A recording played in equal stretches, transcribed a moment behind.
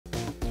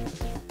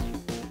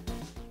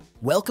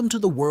Welcome to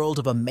the world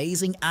of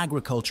amazing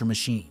agriculture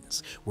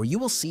machines, where you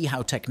will see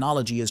how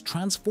technology is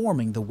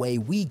transforming the way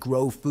we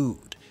grow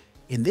food.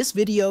 In this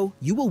video,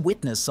 you will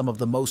witness some of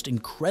the most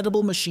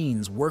incredible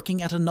machines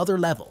working at another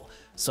level,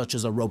 such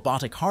as a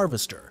robotic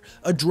harvester,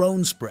 a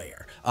drone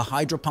sprayer, a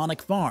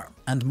hydroponic farm,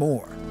 and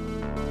more.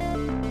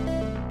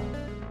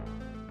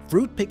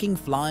 Fruit-picking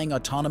flying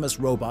autonomous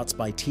robots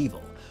by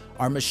Tevel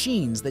are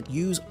machines that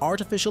use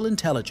artificial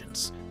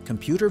intelligence,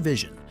 computer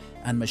vision,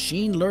 and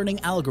machine learning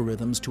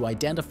algorithms to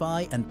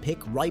identify and pick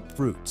ripe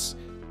fruits.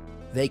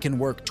 They can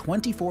work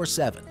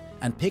 24/7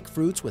 and pick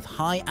fruits with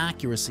high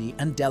accuracy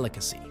and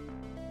delicacy.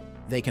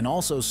 They can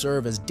also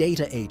serve as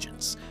data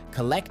agents,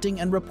 collecting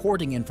and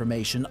reporting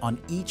information on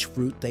each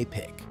fruit they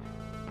pick.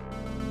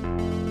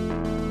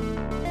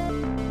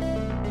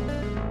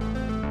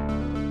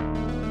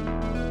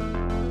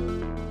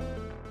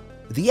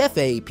 The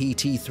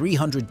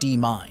FAPT-300D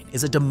mine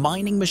is a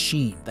demining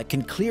machine that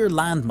can clear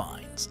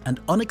landmines and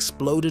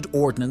unexploded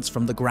ordnance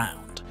from the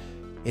ground.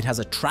 It has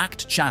a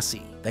tracked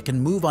chassis that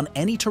can move on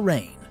any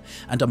terrain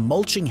and a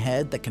mulching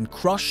head that can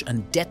crush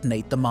and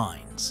detonate the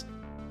mines.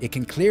 It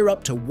can clear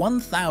up to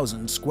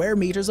 1,000 square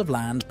meters of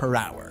land per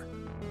hour.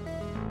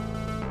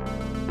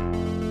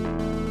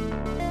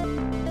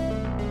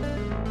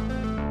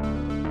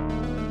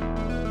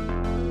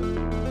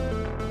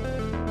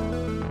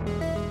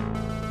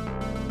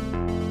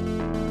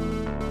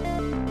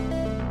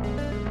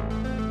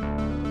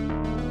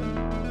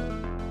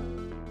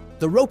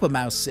 The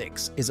Robomouse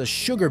 6 is a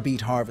sugar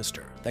beet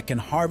harvester that can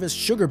harvest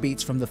sugar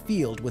beets from the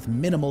field with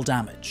minimal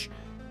damage.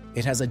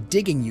 It has a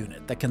digging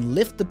unit that can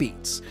lift the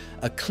beets,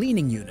 a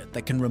cleaning unit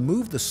that can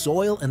remove the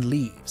soil and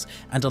leaves,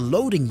 and a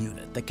loading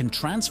unit that can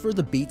transfer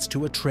the beets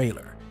to a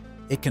trailer.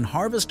 It can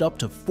harvest up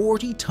to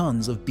 40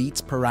 tons of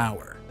beets per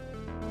hour.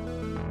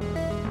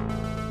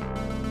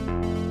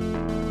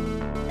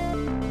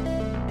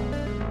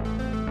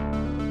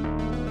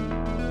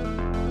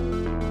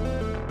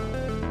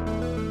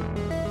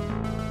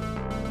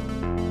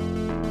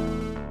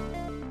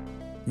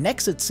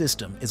 Nexit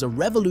System is a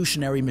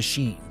revolutionary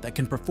machine that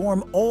can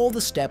perform all the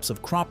steps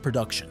of crop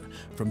production,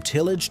 from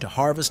tillage to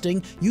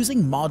harvesting,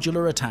 using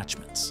modular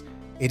attachments.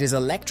 It is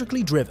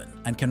electrically driven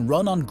and can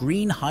run on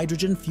green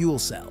hydrogen fuel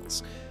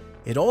cells.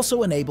 It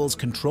also enables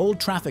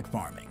controlled traffic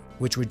farming,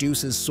 which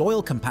reduces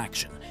soil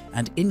compaction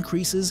and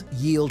increases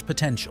yield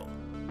potential.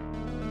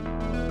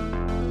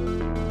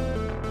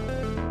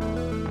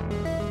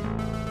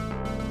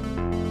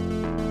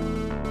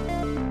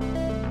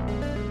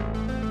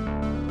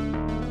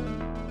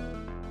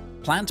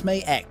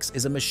 PlantMay X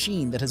is a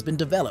machine that has been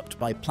developed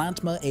by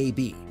Plantma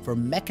AB for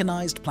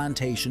mechanized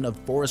plantation of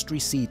forestry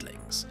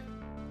seedlings.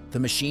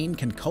 The machine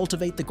can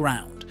cultivate the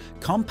ground,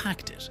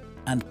 compact it,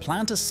 and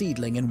plant a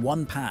seedling in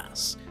one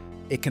pass.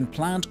 It can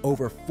plant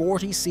over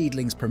 40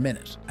 seedlings per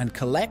minute and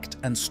collect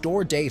and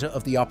store data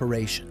of the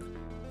operation.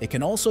 It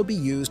can also be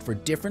used for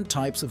different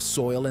types of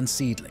soil and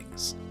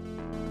seedlings.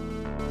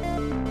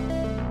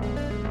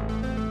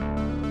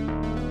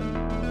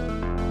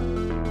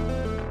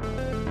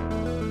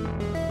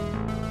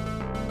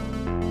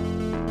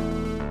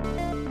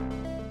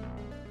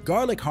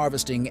 Garlic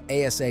Harvesting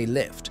ASA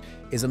Lift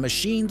is a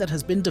machine that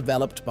has been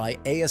developed by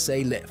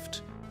ASA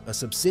Lift, a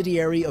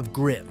subsidiary of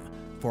Grimm,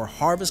 for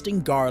harvesting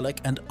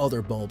garlic and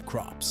other bulb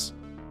crops.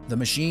 The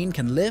machine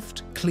can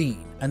lift,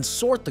 clean, and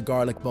sort the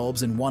garlic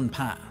bulbs in one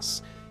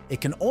pass.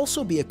 It can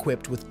also be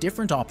equipped with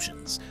different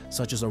options,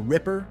 such as a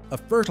ripper, a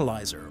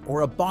fertilizer,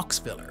 or a box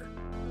filler.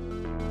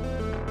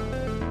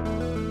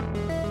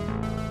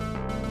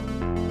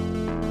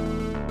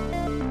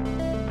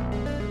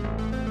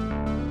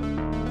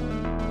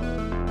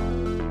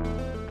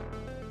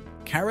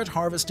 Carrot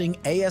Harvesting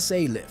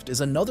ASA Lift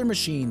is another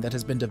machine that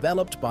has been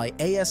developed by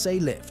ASA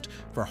Lift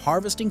for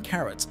harvesting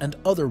carrots and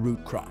other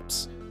root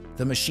crops.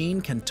 The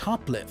machine can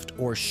top lift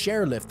or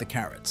share lift the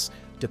carrots,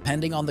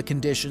 depending on the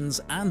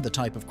conditions and the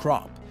type of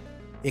crop.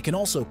 It can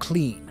also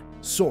clean,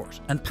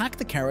 sort, and pack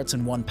the carrots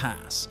in one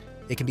pass.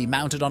 It can be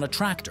mounted on a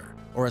tractor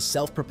or a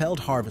self-propelled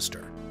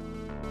harvester.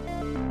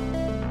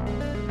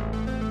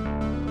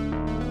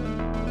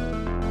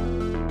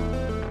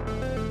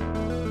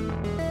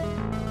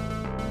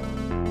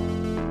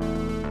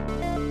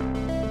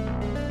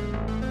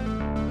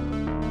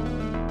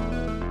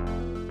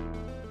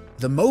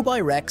 The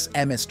Mobirex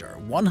Emister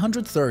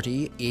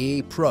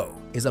 130E Pro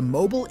is a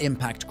mobile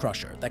impact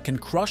crusher that can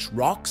crush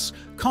rocks,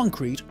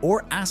 concrete,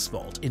 or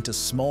asphalt into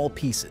small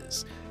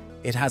pieces.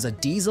 It has a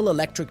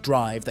diesel-electric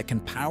drive that can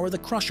power the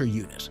crusher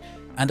unit,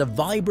 and a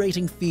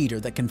vibrating feeder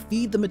that can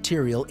feed the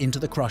material into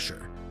the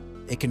crusher.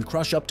 It can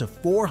crush up to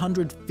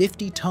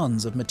 450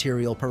 tons of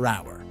material per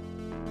hour.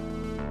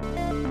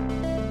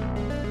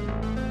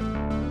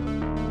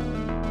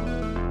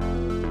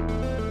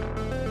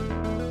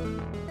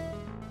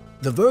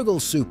 The Virgil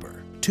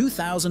Super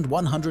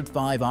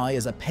 2105i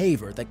is a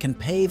paver that can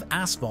pave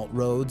asphalt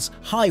roads,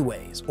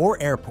 highways,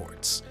 or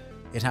airports.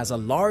 It has a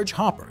large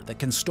hopper that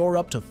can store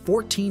up to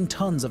 14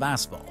 tons of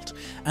asphalt,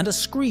 and a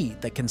screed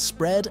that can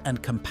spread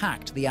and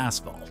compact the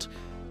asphalt.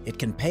 It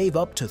can pave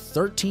up to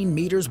 13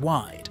 meters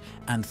wide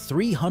and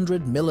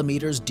 300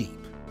 millimeters deep.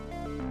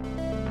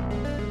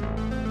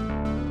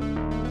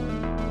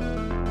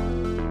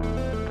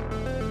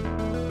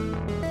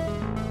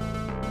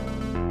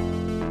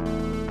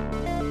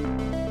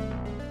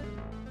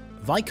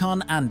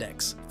 Vicon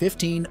Andex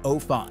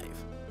 1505.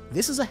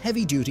 This is a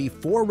heavy-duty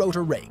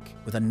 4-rotor rake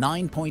with a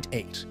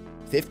 9.8,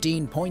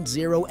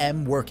 15.0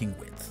 m working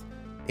width.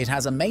 It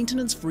has a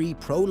maintenance-free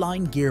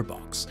Pro-Line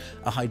gearbox,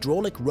 a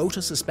hydraulic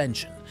rotor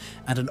suspension,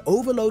 and an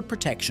overload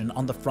protection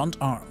on the front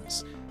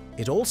arms.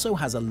 It also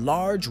has a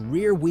large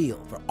rear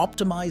wheel for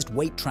optimized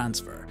weight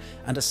transfer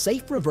and a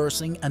safe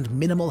reversing and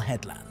minimal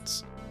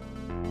headlands.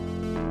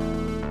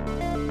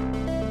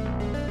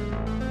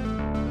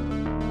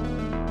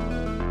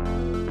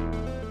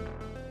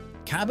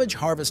 Cabbage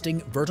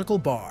Harvesting Vertical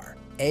Bar,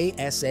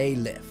 ASA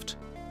Lift.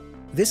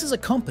 This is a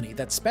company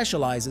that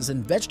specializes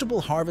in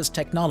vegetable harvest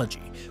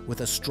technology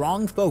with a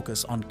strong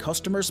focus on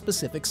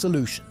customer-specific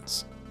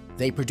solutions.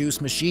 They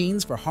produce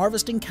machines for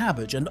harvesting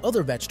cabbage and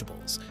other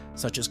vegetables,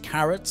 such as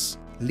carrots,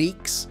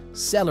 leeks,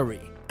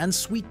 celery, and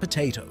sweet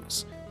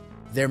potatoes.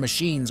 Their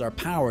machines are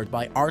powered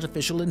by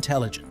artificial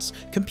intelligence,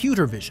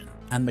 computer vision,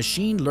 and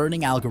machine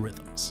learning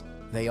algorithms.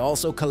 They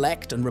also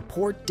collect and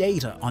report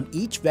data on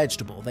each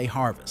vegetable they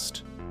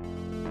harvest.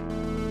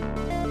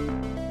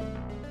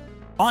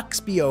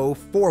 Oxbow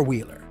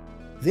 4-wheeler.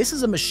 This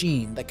is a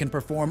machine that can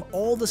perform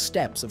all the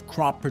steps of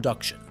crop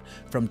production,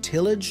 from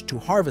tillage to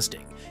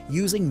harvesting,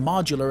 using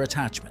modular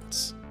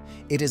attachments.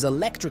 It is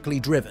electrically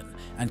driven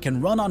and can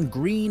run on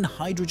green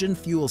hydrogen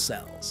fuel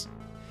cells.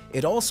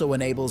 It also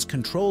enables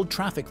controlled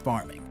traffic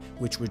farming,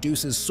 which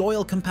reduces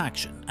soil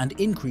compaction and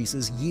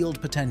increases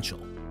yield potential.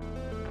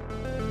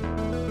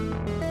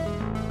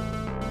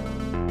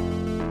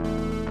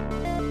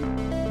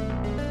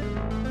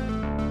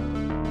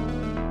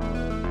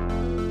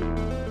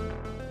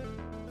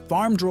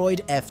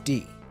 FarmDroid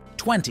FD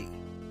 20.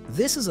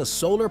 This is a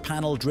solar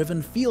panel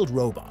driven field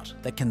robot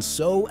that can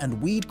sow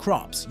and weed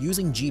crops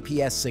using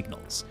GPS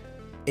signals.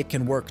 It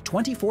can work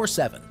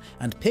 24/7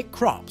 and pick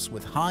crops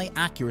with high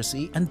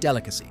accuracy and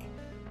delicacy.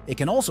 It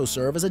can also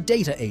serve as a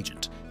data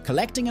agent,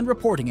 collecting and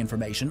reporting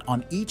information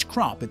on each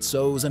crop it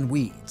sows and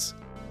weeds.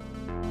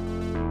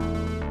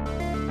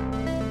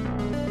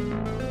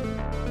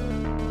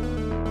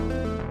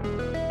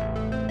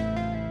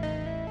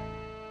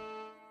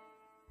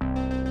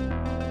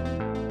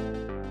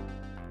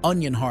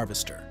 Onion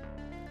Harvester,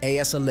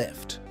 ASA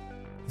Lift.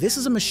 This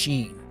is a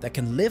machine that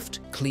can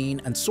lift,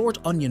 clean, and sort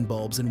onion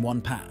bulbs in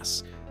one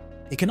pass.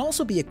 It can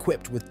also be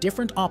equipped with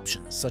different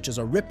options such as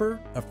a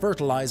ripper, a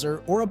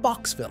fertilizer, or a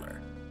box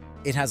filler.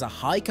 It has a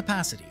high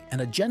capacity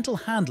and a gentle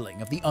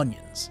handling of the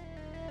onions.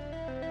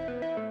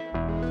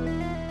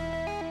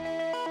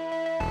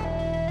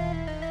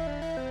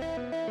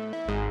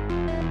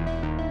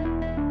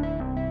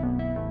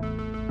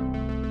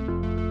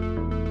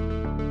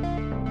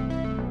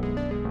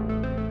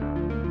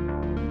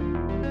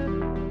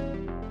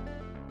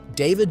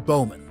 David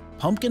Bowman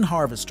Pumpkin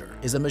Harvester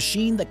is a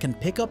machine that can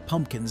pick up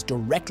pumpkins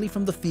directly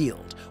from the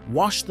field,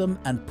 wash them,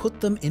 and put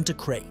them into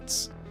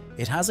crates.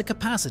 It has a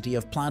capacity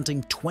of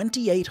planting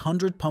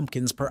 2,800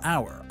 pumpkins per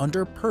hour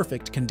under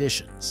perfect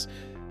conditions.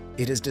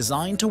 It is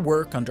designed to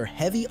work under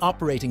heavy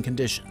operating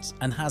conditions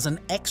and has an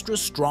extra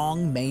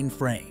strong main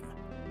frame.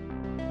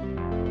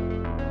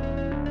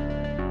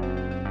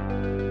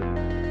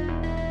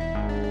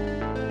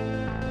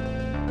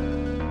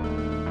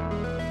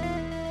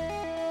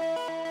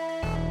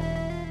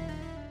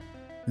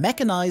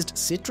 Mechanized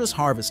Citrus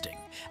Harvesting,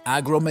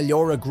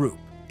 Agromeliora Group,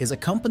 is a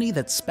company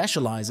that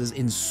specializes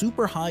in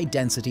super high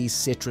density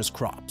citrus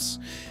crops.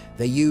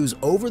 They use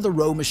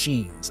over-the-row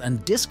machines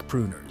and disc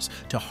pruners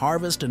to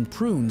harvest and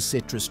prune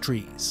citrus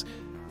trees.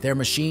 Their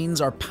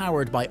machines are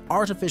powered by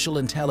artificial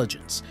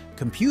intelligence,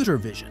 computer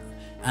vision,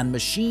 and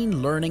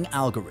machine learning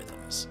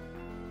algorithms.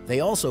 They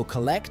also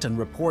collect and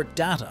report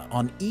data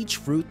on each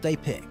fruit they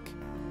pick.